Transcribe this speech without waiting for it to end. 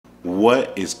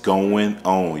What is going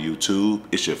on, YouTube?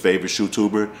 It's your favorite shoe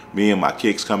tuber, me and my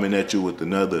kicks, coming at you with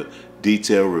another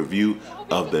detailed review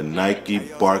of the Nike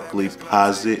Barkley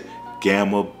Posite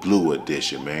Gamma Blue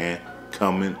Edition, man.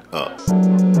 Coming up.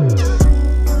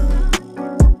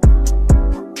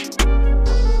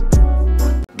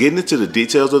 Getting into the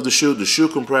details of the shoe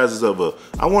comprises of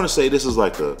I want to say this is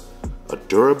like a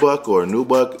Durabuck or a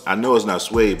Nubuck. I know it's not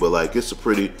suede, but like it's a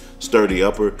pretty sturdy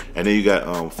upper. And then you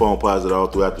got foam posite all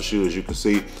throughout the shoe. As you can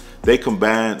see, they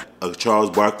combined a Charles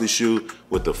Barkley shoe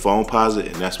with the foam posite,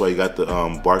 and that's why you got the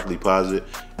Barkley Posite.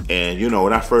 And you know,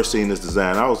 when I first seen this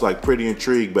design, I was like pretty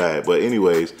intrigued by it. But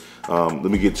anyways, let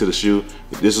me get to the shoe.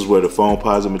 This is where the foam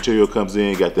posite material comes in.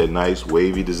 You got that nice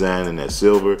wavy design and that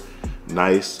silver,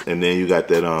 nice. And then you got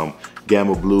that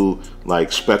Gamma Blue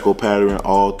like speckle pattern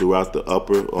all throughout the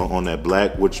upper on that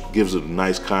black, which gives it a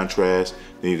nice contrast.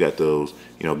 Then you got those,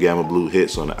 you know, Gamma Blue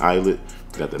hits on the eyelet.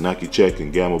 You got the Nike check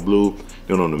and Gamma Blue.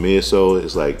 Then on the midsole,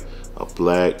 it's like a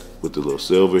black with the little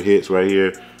silver hits right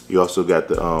here. You also got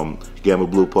the Gamma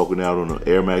Blue poking out on the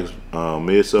Air Max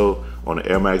midsole, on the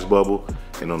Air Max bubble.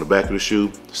 And on the back of the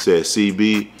shoe, it says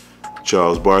CB,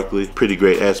 Charles Barkley. Pretty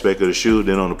great aspect of the shoe.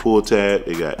 Then on the pull tab,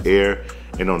 it got air.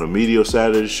 And on the medial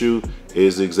side of the shoe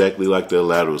is exactly like the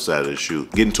lateral side of the shoe.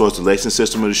 Getting towards the lacing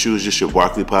system of the shoe is just your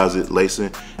Barkley Posite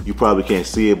lacing. You probably can't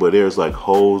see it, but there's like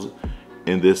holes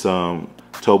in this toe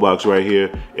box right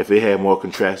here. If it had more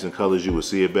contrasting colors, you would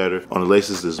see it better. On the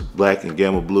laces, is black and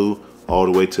Gamma Blue all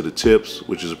the way to the tips,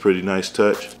 which is a pretty nice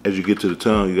touch. As you get to the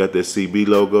tongue, you got that CB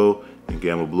logo and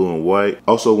Gamma Blue and white.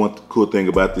 Also, one cool thing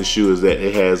about this shoe is that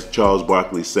it has Charles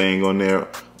Barkley saying on there.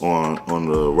 On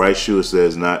the right shoe, it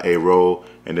says not a roll,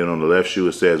 and then on the left shoe,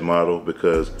 it says model,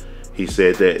 because he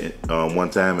said that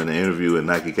one time in an interview, and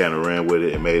Nike kind of ran with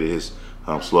it and made it his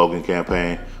slogan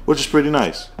campaign, which is pretty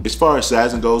nice. As far as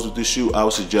sizing goes with this shoe, I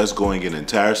would suggest going an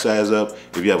entire size up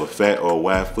if you have a fat or a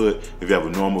wide foot. If you have a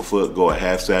normal foot, go a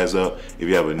half size up. If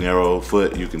you have a narrow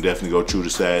foot, you can definitely go true to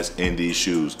size in these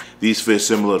shoes. These fit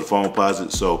similar to foam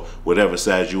posite, so whatever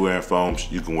size you wear in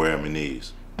foams, you can wear them in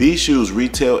these. These shoes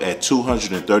retail at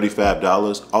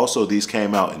 $235. Also, these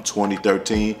came out in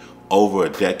 2013, over a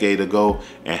decade ago.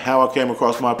 And how I came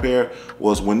across my pair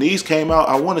was when these came out,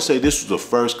 I want to say this was the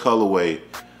first colorway,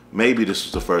 maybe this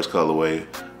was the first colorway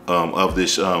of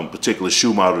this particular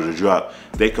shoe model to drop.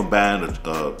 They combined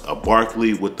a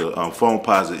Barkley with the foam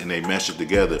posite, and they meshed it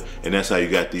together, and that's how you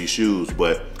got these shoes.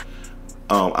 But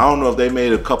I don't know if they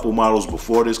made a couple models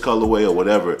before this colorway or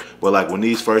whatever, but like when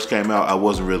these first came out, I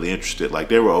wasn't really interested. Like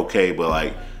they were okay, but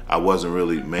like I wasn't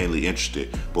really mainly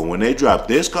interested. But when they dropped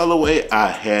this colorway, I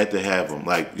had to have them.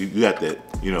 Like you got that,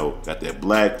 you know, got that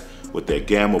black with that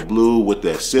Gamma Blue with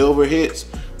that silver hits.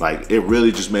 Like it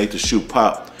really just made the shoe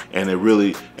pop. And it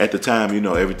really, at the time, you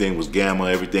know, everything was Gamma,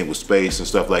 everything was space and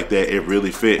stuff like that. It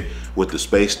really fit with the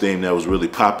space theme that was really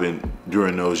popping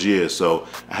during those years. So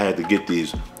I had to get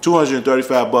these.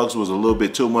 $235 was a little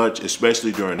bit too much,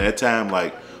 especially during that time.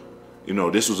 Like, you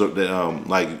know, this was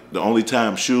like the only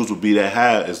time shoes would be that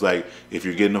high is like if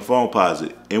you're getting a foam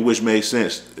posite, in which made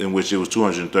sense, in which it was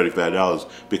 $235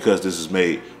 because this is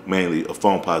made mainly a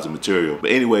foam posite material. But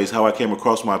anyways, how I came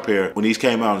across my pair, when these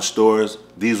came out in stores,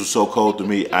 these were so cold to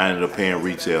me, I ended up paying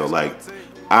retail. Like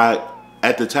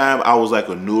at the time, I was like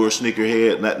a newer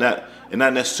sneakerhead,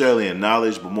 not necessarily in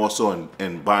knowledge, but more so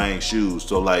in buying shoes.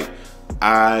 So like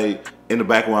in the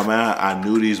back of my mind, I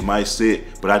knew these might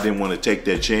sit, but I didn't want to take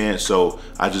that chance. So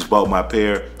I just bought my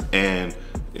pair, and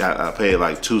I paid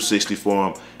like $260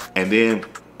 for them. And then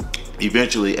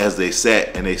eventually, as they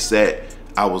sat,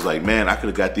 I was like, man, I could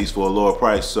have got these for a lower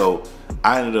price. So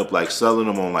I ended up like selling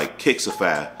them on like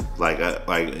Kixify. Like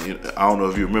I don't know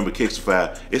if you remember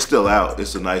Kixify. It's still out.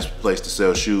 It's a nice place to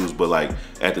sell shoes. But like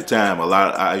at the time,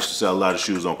 I used to sell a lot of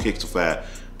shoes on Kixify,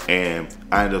 and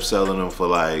I ended up selling them for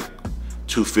like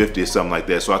 $250 or something like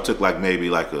that. So I took like maybe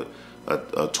like a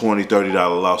 $20, $30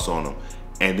 loss on them.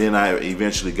 And then I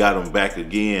eventually got them back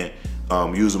again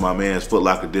using my man's Foot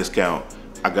Locker discount.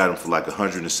 I got them for like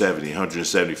 $170,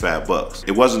 $175.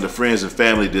 It wasn't the friends and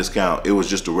family discount. It was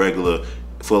just a regular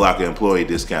Foot Locker employee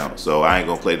discount. So I ain't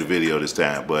gonna play the video this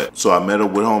time. But so I met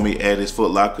up with homie at his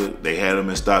Foot Locker. They had them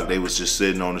in stock. They was just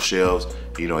sitting on the shelves.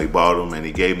 You know, he bought them and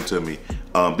he gave them to me.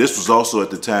 This was also at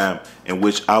the time in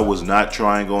which I was not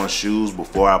trying on shoes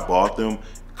before I bought them,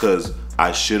 because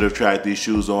I should have tried these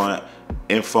shoes on.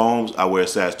 In foams, I wear a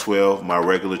size 12. My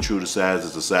regular true to size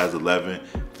is a size 11.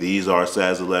 These are a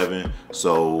size 11,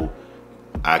 so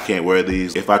I can't wear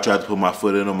these. If I tried to put my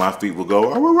foot in them, my feet would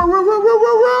go.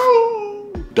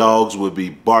 Dogs would be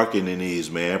barking in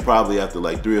these, man. Probably after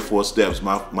like 3 or 4 steps,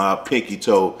 my pinky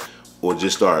toe will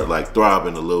just start like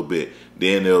throbbing a little bit.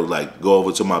 then they'll like go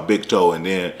over to my big toe and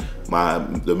then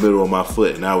the middle of my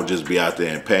foot, and I would just be out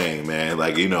there in pain, man.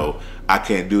 Like, you know, I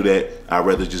can't do that. I'd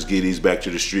rather just get these back to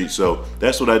the street. So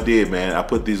that's what I did, man. I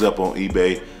put these up on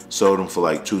eBay, sold them for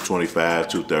like $225,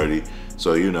 $230.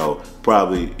 So, you know,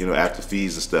 probably, you know, after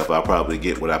fees and stuff, I'll probably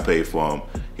get what I paid for them,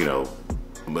 you know,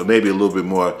 maybe a little bit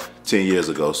more 10 years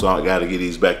ago. So I gotta get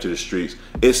these back to the streets.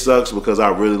 It sucks because I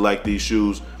really like these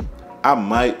shoes. I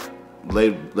might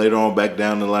later on back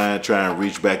down the line try and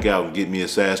reach back out and get me a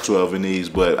size 12 in these,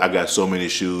 but I got so many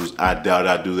shoes, I doubt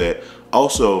I'd do that.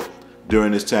 Also,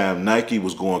 during this time, Nike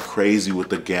was going crazy with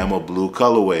the Gamma Blue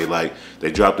colorway. Like,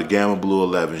 they dropped the Gamma Blue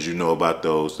 11s, you know about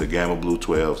those, the Gamma Blue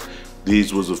 12s.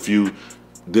 These was a few.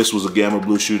 This was a Gamma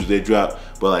Blue shoe that they dropped,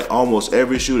 but like almost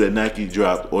every shoe that Nike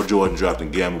dropped or Jordan dropped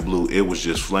in Gamma Blue, it was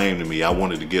just flame to me. I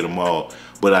wanted to get them all,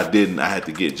 but I didn't. I had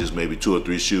to get just maybe 2 or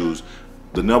 3 shoes.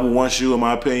 The #1 shoe, in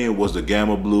my opinion, was the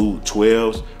Gamma Blue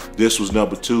 12s. This was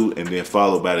 #2, and then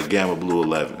followed by the Gamma Blue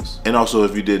 11s. And also,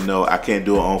 if you didn't know, I can't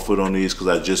do it on foot on these because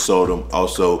I just sold them.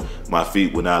 Also, my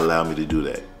feet would not allow me to do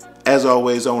that. As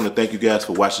always, I want to thank you guys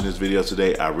for watching this video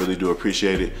today. I really do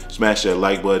appreciate it. Smash that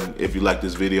like button if you like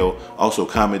this video. Also,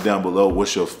 comment down below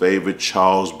what's your favorite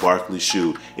Charles Barkley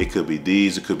shoe. It could be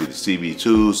these, it could be the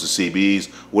CB2s, the CBs,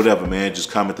 whatever, man.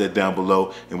 Just comment that down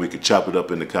below and we can chop it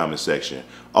up in the comment section.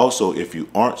 Also, if you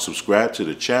aren't subscribed to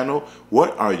the channel,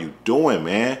 what are you doing,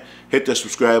 man? Hit that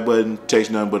subscribe button. Takes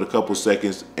nothing but a couple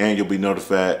seconds and you'll be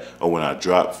notified of when I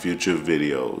drop future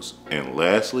videos. And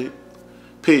lastly,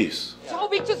 peace.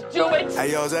 Toby, just do it!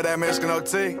 Hey, yo, is that Mexican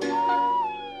OT?